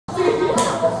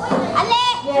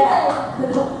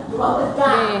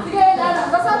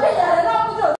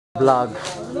Vlog.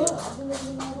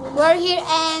 We're here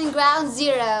in Ground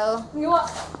Zero.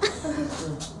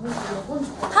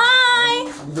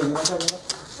 Hi!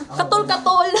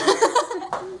 Katol-katol.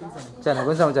 Diyan,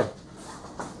 gunsa mo dyan.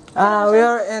 We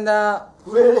are in the...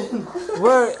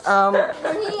 We're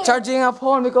charging a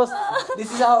phone because this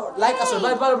is our, like a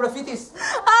survival graffitis.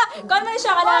 Kung man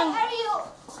siya ka lang.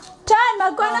 Chan,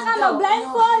 magkuha na ka,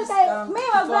 mag-blindfold kay... May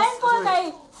mag-blindfold kay...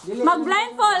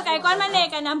 Mag-blindfold kay kuha man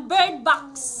ka ng bird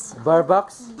box. Bird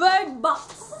box? Bird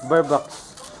box. Bird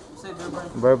box.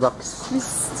 Bird box.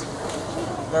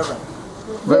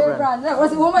 Bear brand.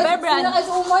 Kasi umay. Bear brand. Sila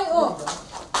kayo umay, oh.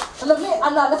 Alam mo,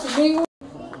 alala si Mingo.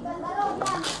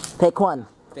 Take one.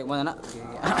 Take one na.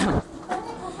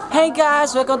 Hey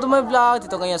guys! Welcome to my vlog.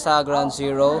 Dito ngayon sa Ground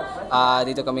Zero.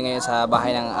 Dito kami ngayon sa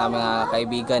bahay ng aming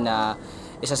kaibigan na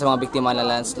isa sa mga biktima ng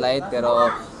landslide.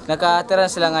 Pero nakatira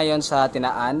sila ngayon sa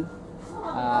Tinaan.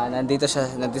 Nandito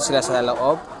sila sa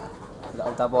loob.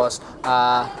 Tapos,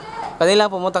 kanila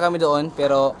pumunta kami doon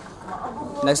pero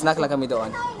nag-snack lang kami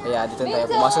doon. Kaya dito tayo,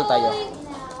 pumasok tayo.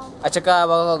 At saka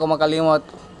bago ko makalimot,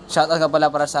 shoutout nga pala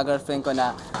para sa girlfriend ko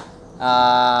na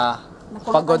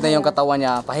pagod na yung katawan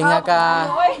niya. Pahinga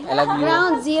ka. I love you.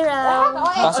 Ground Zero.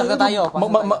 Pasok na tayo.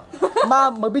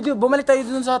 Mag-video. Bumalik tayo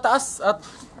dun sa taas at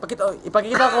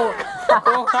ipakita ko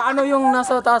kung kaano yung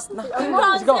nasa taas.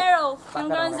 Ground Zero. Yung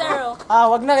Ground Zero.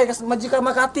 Wag na kasi Magical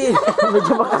Makati.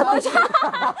 Medyo Makati.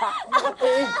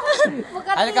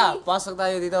 Halika, pasok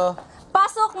tayo dito.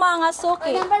 Pasok mga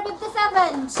suki. Number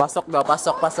 57. Pasok daw,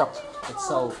 pasok.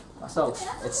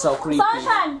 It's so creepy.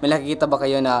 May nakikita ba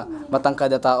kayo na matangkad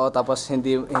na tao tapos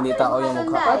hindi tao yung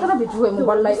mukha? Ito na bijuhe mo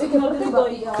balay.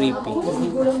 Creepy.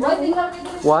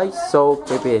 Why so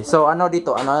creepy? So ano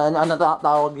dito? Ano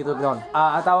tawag dito doon?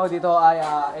 Ang tawag dito ay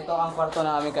ito ang kwarto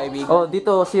ng aming kaibigan. Oh,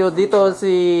 dito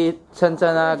si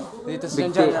Chanchan dito siya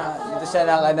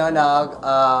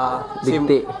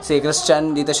bigti. Si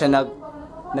Christian dito siya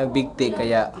nagbigti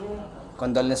kaya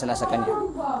condolence na sa kanya.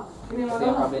 Ito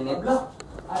yung cabinet.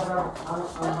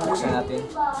 Buksan natin.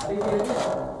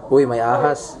 Uy, may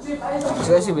ahas.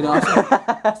 Kasi binuang.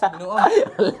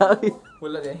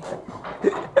 Wala din.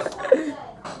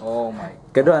 Oh my.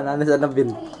 Kaduan, ano sa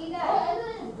nabin?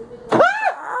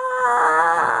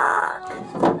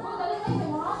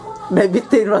 May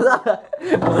bitin mo sa.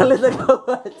 Wala na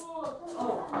gawad.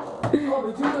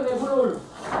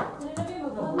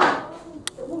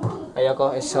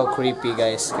 Ayoko, it's so creepy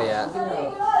guys. Kaya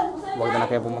huwag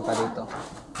na kayo pumunta dito.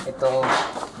 Ito,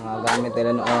 mga gamit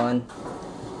nila noon.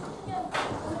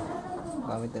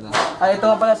 Gamit nila. Ito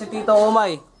nga pala si Tito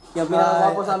Umay. Yung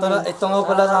pinakamapo sa amin. Ito nga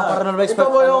pala sa paranormal expert.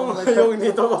 Ito mo yung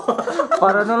dito mo.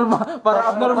 Para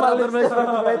abnormal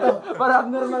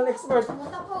expert.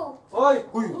 Oy!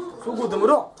 Uy! Sugod mo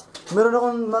ro! Meron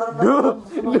akong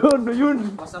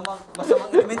yun. Masamang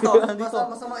elemento nandito.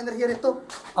 Masamang enerhiya nito.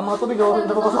 Ang mga tubig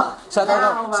nababasa. Shout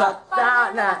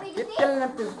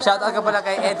out ka pala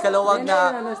kay Ed Kalawag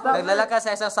na naglalakas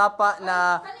sa isang sapa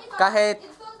na kahit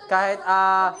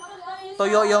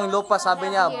tuyo yung lupa, sabi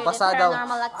niya basa daw.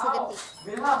 Paranormal activity.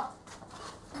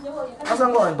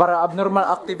 Para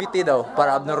abnormal activity daw.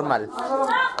 Para abnormal.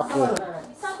 Okay.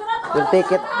 We'll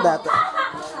take it that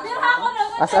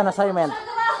as an assignment.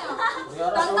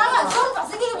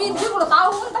 Sige, video ko na tao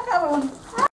mo karon.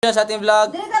 Sa ating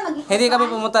vlog, hindi kami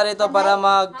pumunta rito para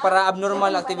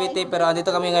abnormal activity, pero andito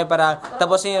kami ngayon para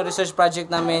tapusin yung research project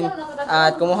namin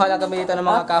at kumuha lang kami dito ng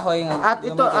mga kahoy. At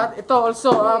ito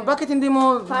also, bakit hindi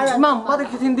mo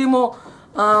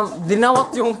dinawat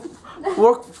yung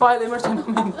work file immersion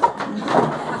namin?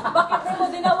 Bakit di mo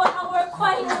dinawat ang work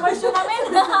file immersion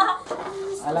namin?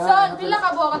 So, pila ka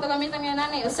buo ka gamitan nga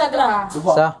nani? Usa dra.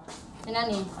 Sa?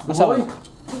 Nani?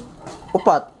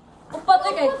 Upat. Upat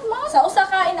kay sa usa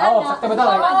ka inana. sakto ba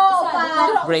daw?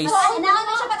 Brace. Inangan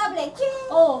na siya pag-ablet.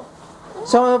 Oh.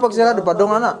 Sa mga pagsirado pa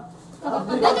dong ana.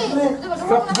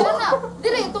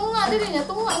 Dili, tunga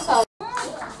sa.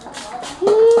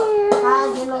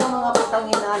 Hello mga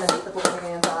patangin na dito po kami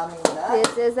ngayon sa aming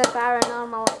This is a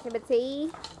paranormal activity.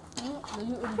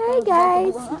 Hi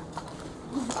guys.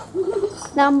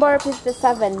 Number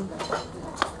 57.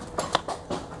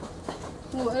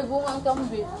 Ay, bunga ang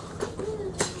kambi.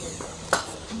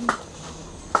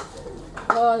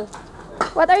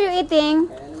 What are you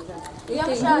eating?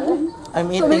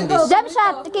 I'm eating this. Jump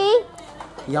shot, okay?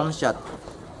 Yum shot.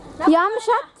 Yum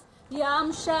shot?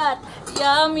 Yum shot.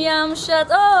 Yum shot.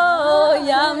 Oh,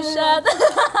 yum shot.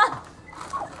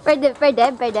 Per Deb.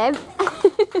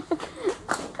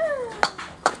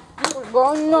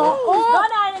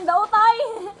 Gana yung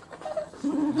dautay.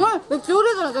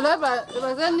 Nagsulit ka na talaga.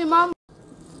 Ibasan ni ma'am.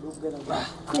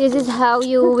 This is how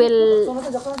you will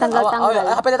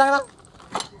tanggal-tanggal. Kapit na tanggal.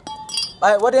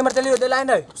 Ay, what do you tell you? The line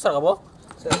ay. Sar ka po?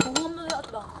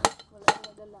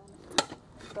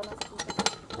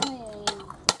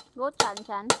 Go,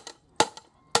 Chan.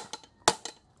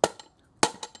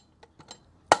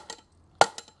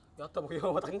 Yata mo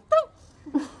yung matangtang.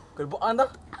 Kalbuan na.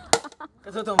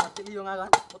 Kasi ito, matili yung nga kan.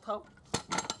 Mutaw.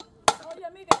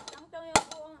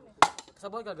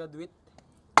 Kasabot ka, graduate.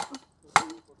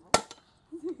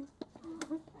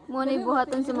 Muna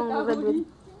ibuhatan sa mga graduate.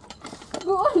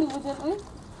 Buwan mo dyan, eh.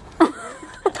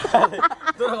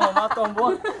 Ito na mamato ang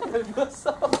buwan.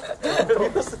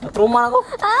 Trauma ako.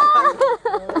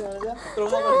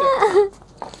 Trauma ako.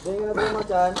 Dahil nga na trauma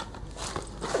dyan.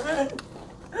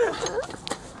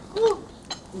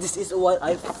 This is what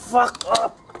I fuck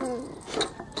up.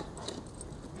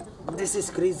 This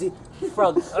is crazy.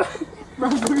 Frog.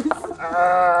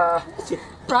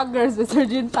 Progress with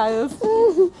Surgeon Tiles.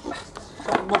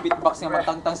 Mo beatbox nga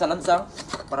matangtang sa lansang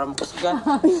para makusgan.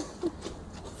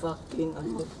 Fucking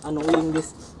anong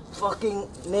English? Fucking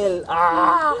nail.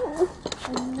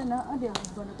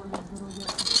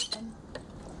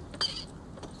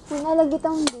 Lagi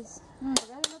tong this.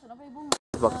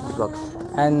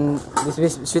 And this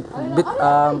is sweet bit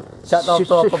shout out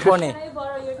to Popone.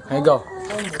 Here you go.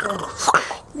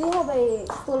 Do you have a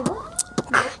tool book?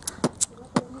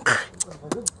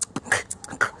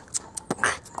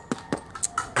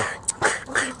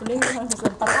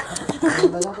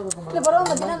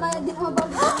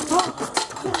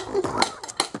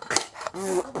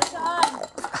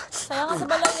 Sayang ka sa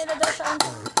balay nila daw saan.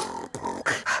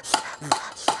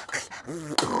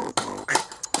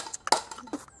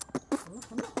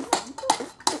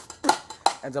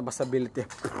 And the possibility.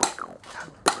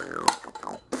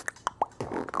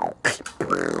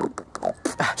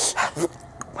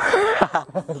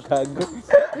 Gago.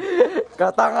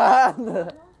 Katangahan.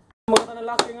 Maganda na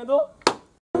laki nga do.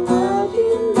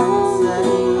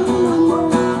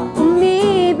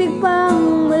 Umibig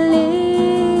pang muli.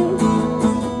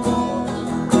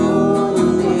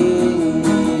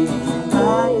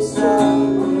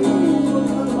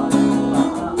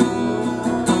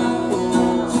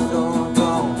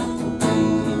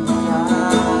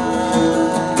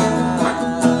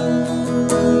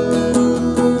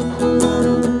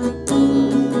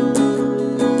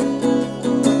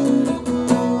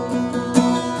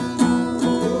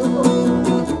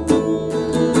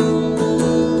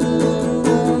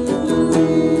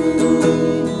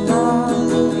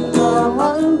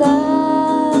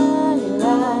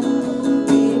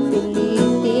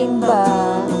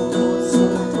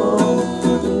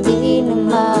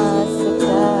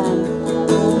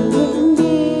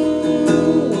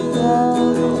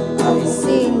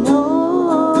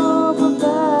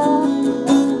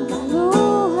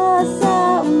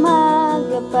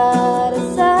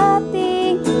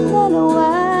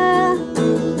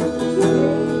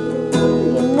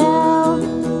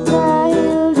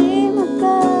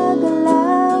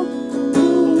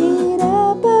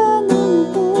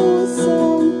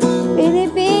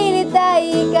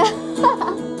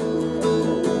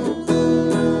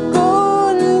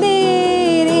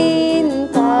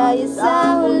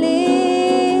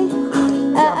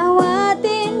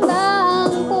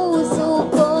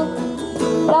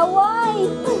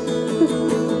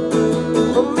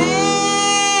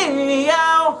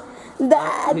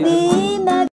 Dati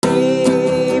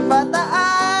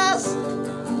Pataas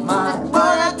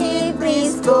mag-malaki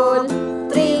preschool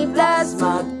 3 plus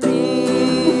mag-3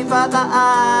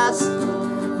 pataas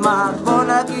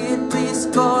mag-malaki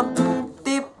preschool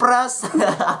tipras.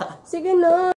 Sige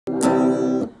na.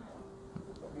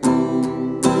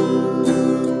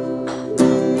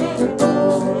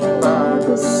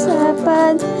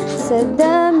 Pag-usapan sa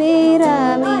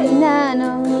dami-rami na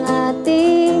nung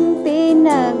ating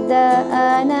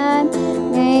pinagdaanan.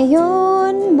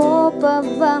 Ngayon mo pa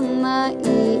ba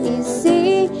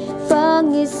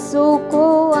maiisipang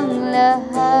isuko ang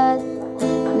lahat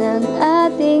ng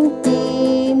ating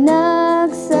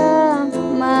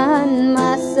pinagsamahan?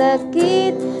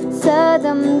 Masakit sa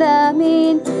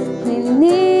damdamin,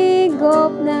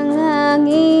 hinigop ng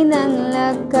hangin ang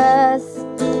lakas,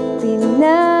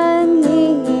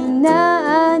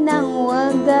 pinanghihinaan ng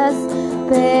wagas.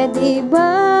 Pwede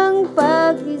bang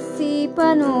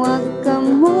pag-isipan, huwag ka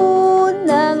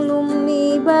munang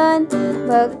lumiban?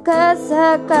 Baka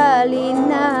sakali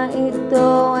na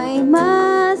ito ay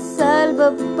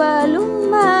masalba pa,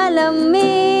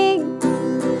 lumalamig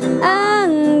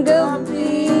ang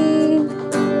gabi.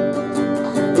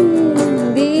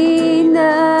 Hindi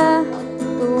na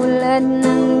tulad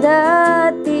ng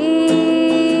dati.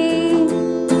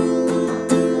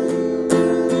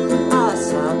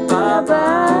 Asa pa ba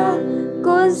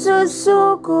Kung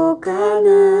susuko ka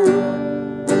na,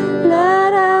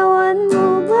 larawan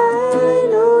mo ba'y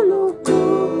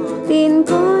lulukutin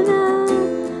ko na?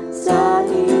 Sa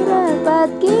hirap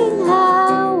at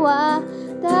ginhawa,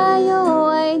 tayo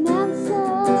ay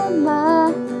nagsama.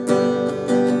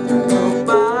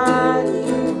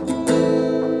 Balik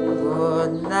ko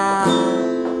na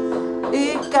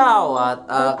ikaw at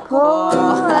ako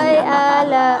Ay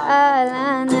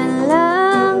alaala na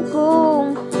lang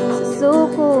kung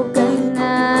susuko ka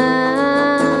na.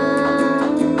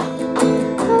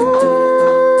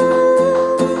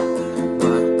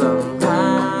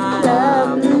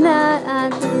 Love na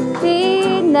ating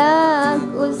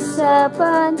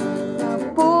pinag-usapan,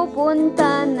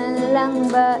 napupunta na lang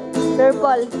ba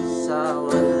Purple? sa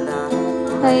wala.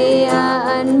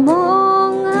 Hayaan mong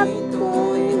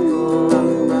Ituloy ko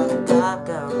ang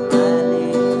magkakamali.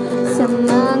 sa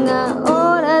mga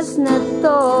oras na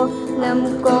to,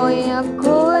 alam ko'y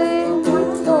ako'y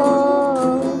gusto.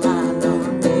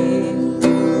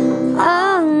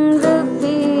 Ang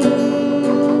gabi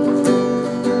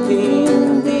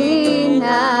hindi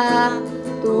na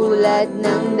tulad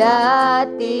ng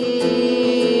dati.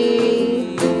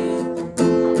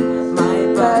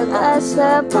 May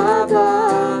Pag-asa pa ba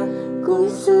kung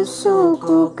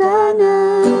susuko ka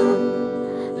na?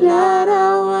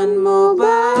 larawan mo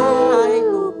ba ay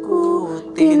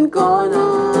hukutin ko na?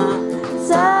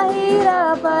 Sa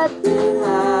hirap at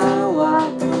ginhawa,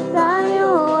 tayo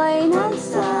ay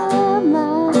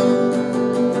nagsama.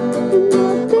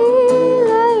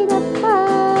 Tila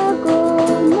natago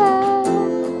na,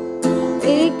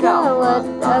 ikaw at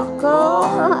ako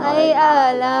ay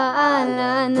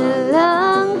alaala na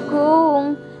lang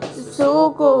kung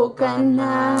susuko ka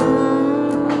na.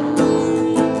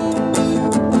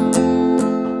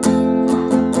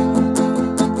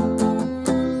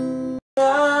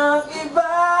 Ang iba.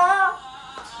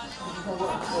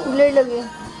 Blur lagi.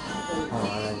 Oh,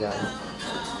 ano dyan?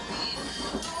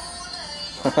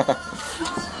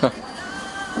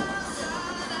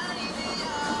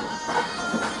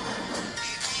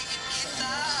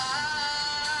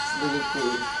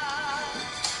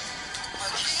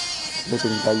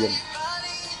 Bitin tayo.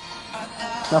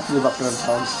 Nafli background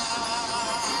sounds.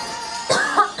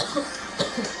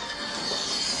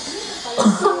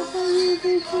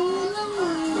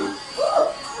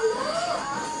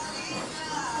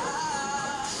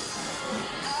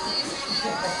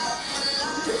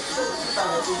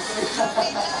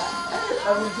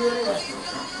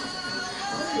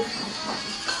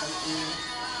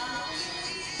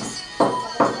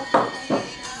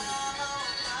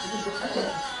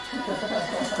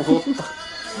 Puta.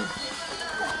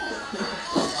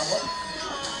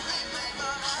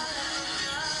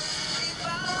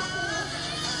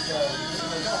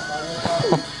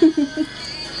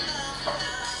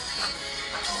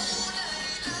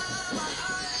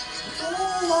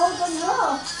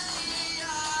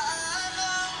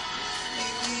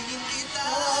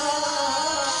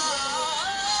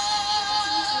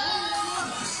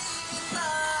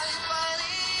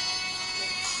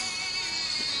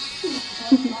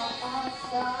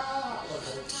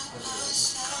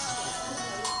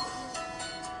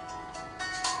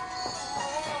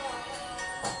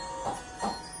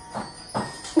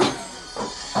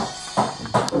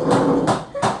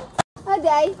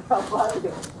 Aday.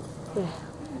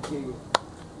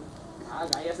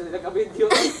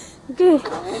 Okay.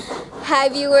 Hi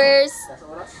viewers.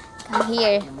 Come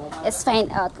here. Let's find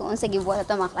out kung sa gibuhat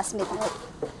ito mga classmates mo.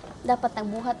 Dapat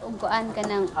nagbuhat og kuan ka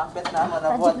ng Hapit na,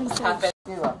 manabot. project research. Hapit.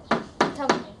 Diba?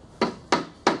 Come.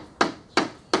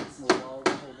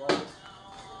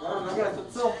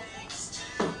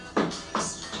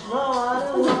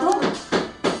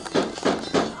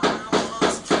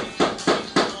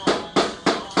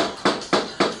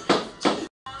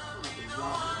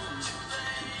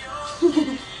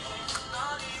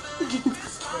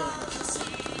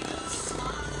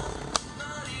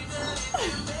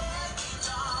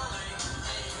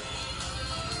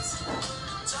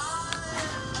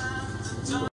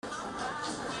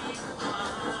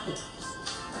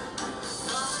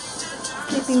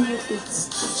 Sleeping Beauty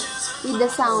with the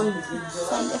sound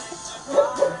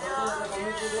effect.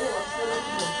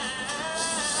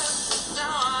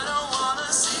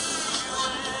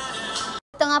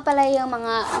 Ito nga pala yung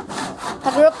mga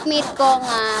ka-groupmate ko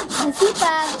nga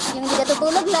masipag, yung hindi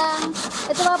natutulog lang.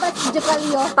 Ito nga pala si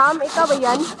Jocalio. Tam, ikaw ba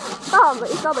yan? Tam,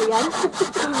 ikaw ba yan?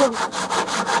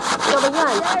 Ikaw ba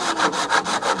yan?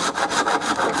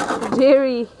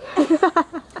 Jerry.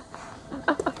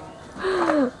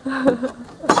 Hi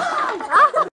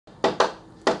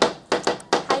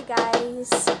guys.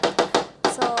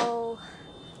 So,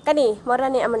 kani,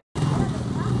 mora ni amon.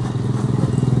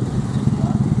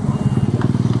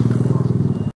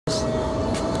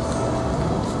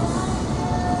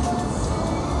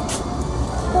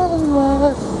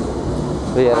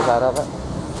 Biar sarap Pak.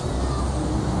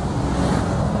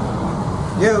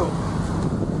 You.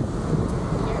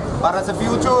 Para sa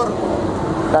future.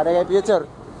 Ada kayak future.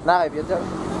 Nah, kayak future.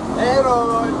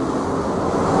 Aaron.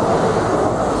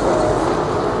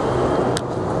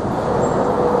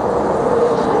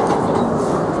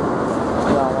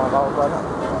 Ya, mau kau mana?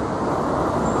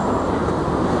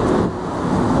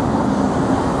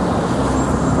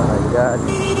 Oh my god.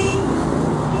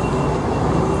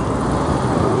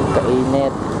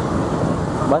 Kainit.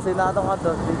 Basin na itong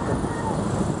ato dito.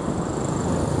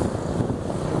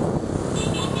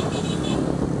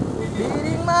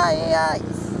 Feeding my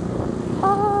eyes.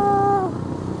 Oh,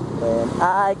 when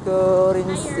I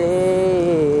couldn't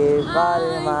see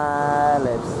my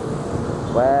lips,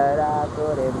 when I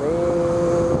couldn't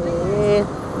breathe.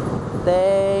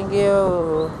 Thank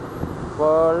you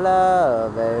for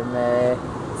loving me.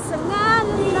 Sa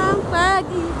ngalan ng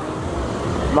pag-ibig.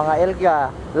 Mga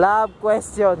Elga, love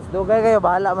questions. Dugay kayo,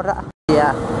 bahala mara.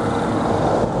 Yeah.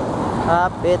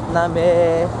 Hapit na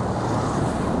me.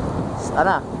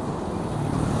 Ana?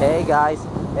 Hey guys.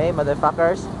 Hey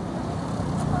motherfuckers.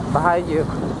 Behind you.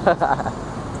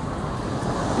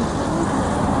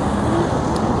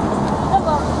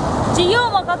 Gio,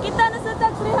 makakita na sa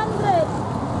tag 300.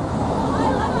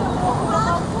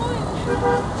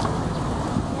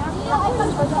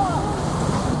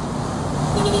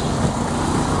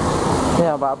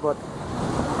 Kaya babot.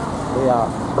 Kuya,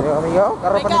 kuya amigo,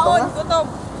 karon pa nito nga. gutom.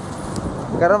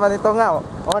 Karon pa nito nga.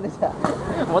 Oh, ni siya.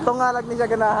 Moto nga lag ni siya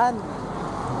ganahan.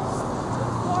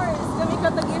 Of course, kami ka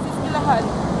tag-isis kilahan.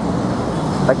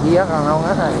 Tagiya kang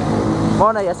nga na.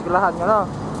 Mo na ya eskwelahan nga no.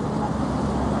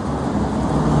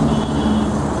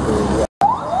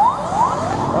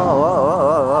 Oh, oh, oh,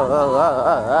 oh, oh, oh, oh.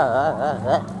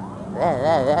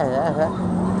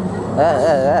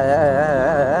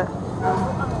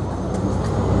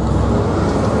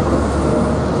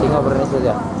 Tingop rin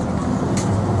saja.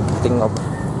 Tingop.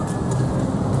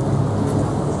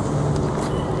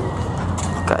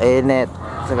 Kainit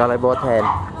sa Kaliboten.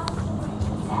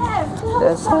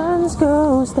 The sun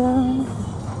goes down.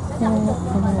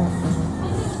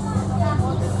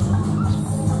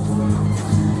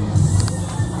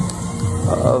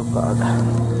 Oh God.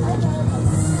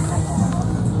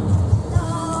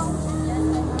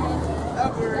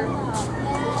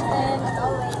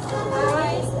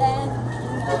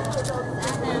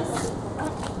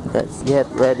 Let's get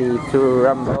ready to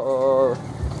rumble.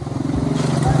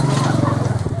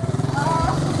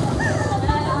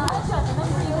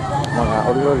 Mga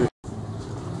ulol.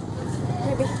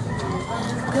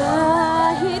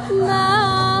 Kahit na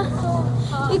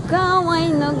ikaw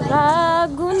ay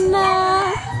nagbago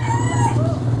na,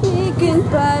 higin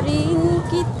pa rin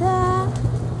kita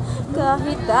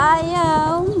kahit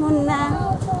ayaw mo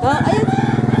na. Ayun!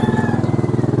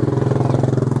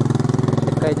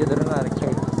 Kayak gitu dong narik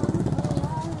kayak.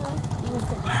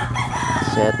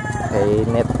 Set,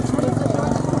 kainit.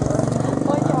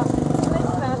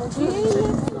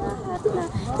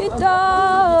 Ito,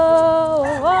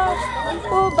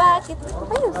 oh, bakit?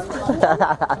 Ayun!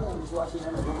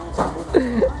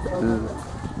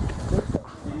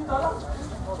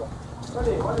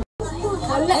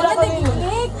 Wala ka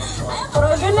nag-iik.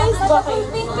 Organize ba kayo?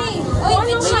 Uy,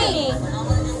 Pinchy!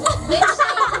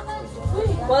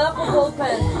 Wala ko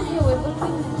ballpen.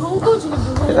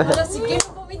 Wala, sige mo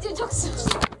po, video jokes.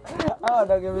 Oh,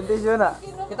 nag-invitation na.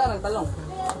 Kita nagtalong.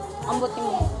 Ambot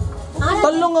mo.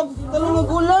 Talong nga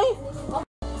gulay.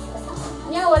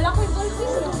 Nya, wala ko yung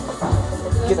ballpen.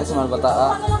 Kita si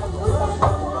Malbata.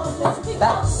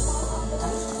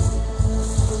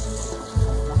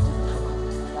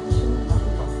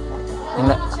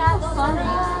 Ina.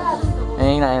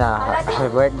 Happy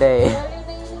birthday.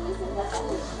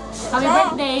 Happy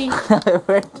birthday. Happy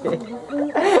birthday.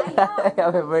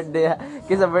 Happy birthday.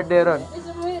 Kisa birthday ron.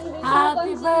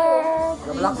 Happy birthday.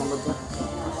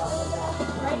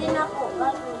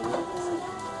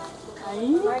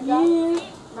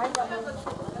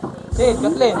 Hey,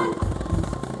 Kathleen.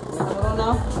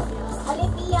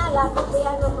 Alipia, lahat ko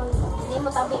yan naman. Hindi mo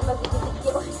tabi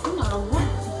mag-video.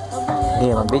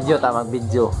 Iya, mag-video ta,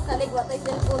 mag-video. Kaligwa tayo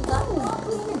cellphone ta.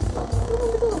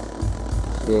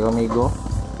 Sige, amigo.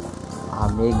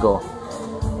 Amigo.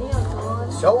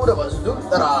 Show na ba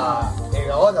sudutara?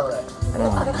 Ikaw na ba?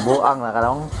 Buang na ka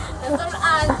lang.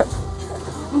 Nasaan?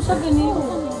 Ang sabi niyo.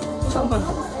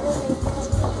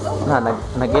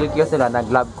 Nag-LQ sila,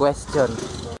 nag-love question.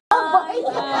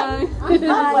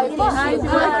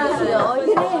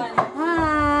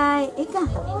 Hi, ika.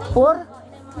 4?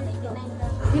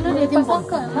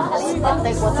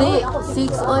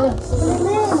 Six, oy.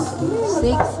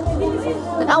 6.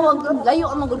 Tawag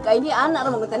layo ang magud kay ni ana ra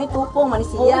magud tani tupong man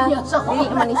siya. Dili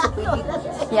man ni siya pwede.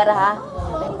 Yara ha.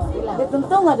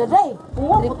 Betunto nga daday. 4.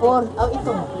 Oh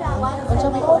ito. Unsa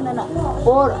may ko na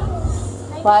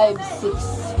 4 5 6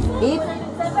 8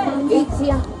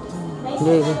 siya.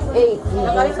 Hindi.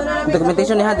 8.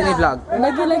 Documentation niya din vlog.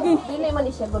 Lagi. Dili man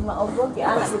ni siya gud maugod kay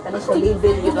ana kita ni siya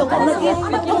libre gyud ka lagi.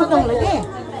 Tutong lagi.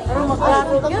 Pero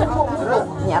magklaro gyud.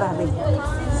 Yara rin.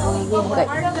 Okay.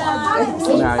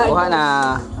 Kuha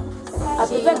na. At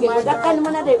ito, gimadakan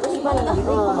naman na rin.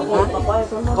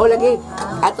 O lagi.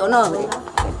 Ato no.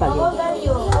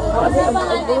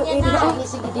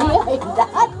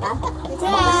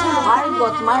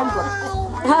 Margot.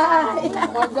 Hi.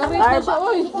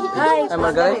 Ay,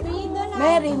 Margaret.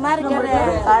 Mary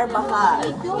Margaret.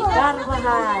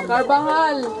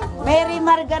 Carbahal. Mary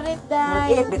Margaret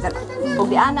dai. Kung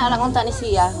di ana lang unta ni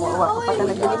siya, wa ko pa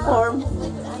talaga uniform.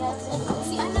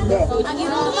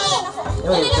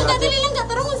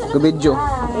 Video.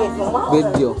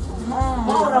 Video.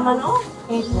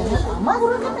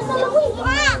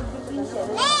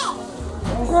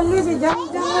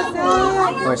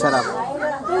 Oh, sarap.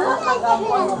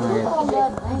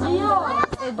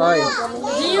 Oy.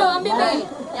 Gio, ambil tayo.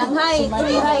 Yang height.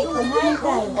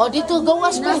 Oh dito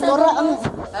gawas ba tora ang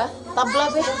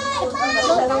tabla be.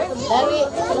 Dari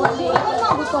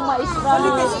gusto maistra.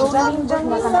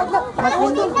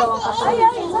 Matindog daw ang kasal.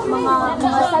 Mga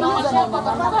sayo ganun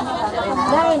mga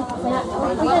lain.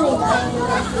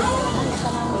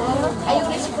 Ayo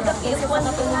guys, putak is one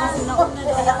of the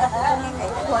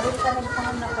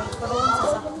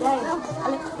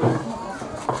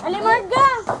Ali Marga.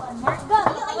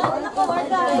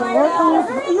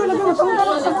 Iyo lagi mo tong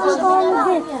sa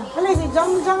pagkaon. Ali si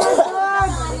Jang.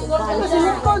 Si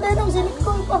Nicole dai dong, si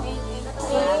Nicole pa.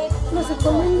 Nasa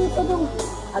community pa dong.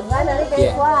 Agana rin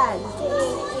kay Juan.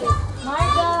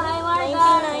 Marga, hi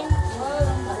Marga.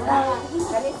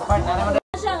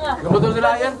 Lumutol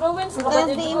sila yan.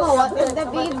 Hindi mo, what is the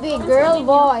baby? Girl,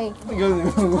 boy.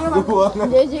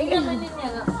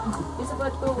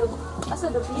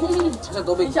 Sa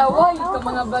tubig. Siyawoy, ka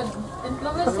mga bad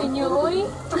influence sa inyo, oy.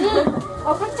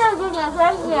 O picture ko na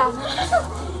friend niya.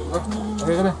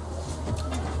 Okay ka na.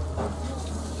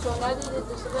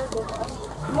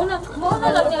 Muna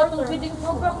lang niya itong feeding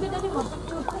program. Kita di mo.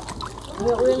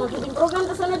 Uy, mag-feeding program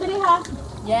to sana diri ha.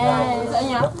 Yes.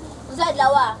 Anya? Sa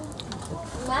lawa.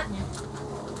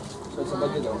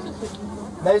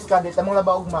 Nice ka, di tamong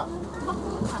labaog ma.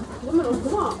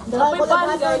 Dalawa ko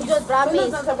lang jud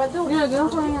promise.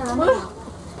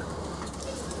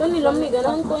 Kani lami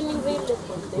ganang ko ning rate.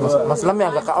 Mas lami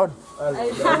ang kakaon.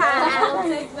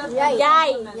 Yay.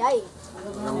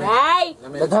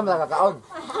 Dagham lang kakaon.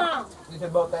 Di sa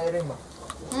baw tayo rin ma.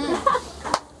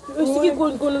 Sige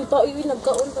kun ng tao yun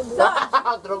nagkaon ta.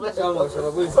 Trouble siya mo.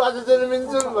 Paano sa namin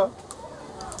dyan ba?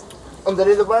 Ang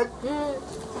dali na part?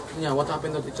 Yeah, what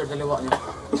happened to teacher Taliwa niya?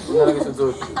 Nalagay sa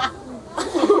Zoom.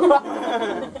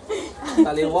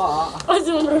 Taliwa. Ay,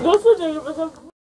 sumurgoso na yung pasap.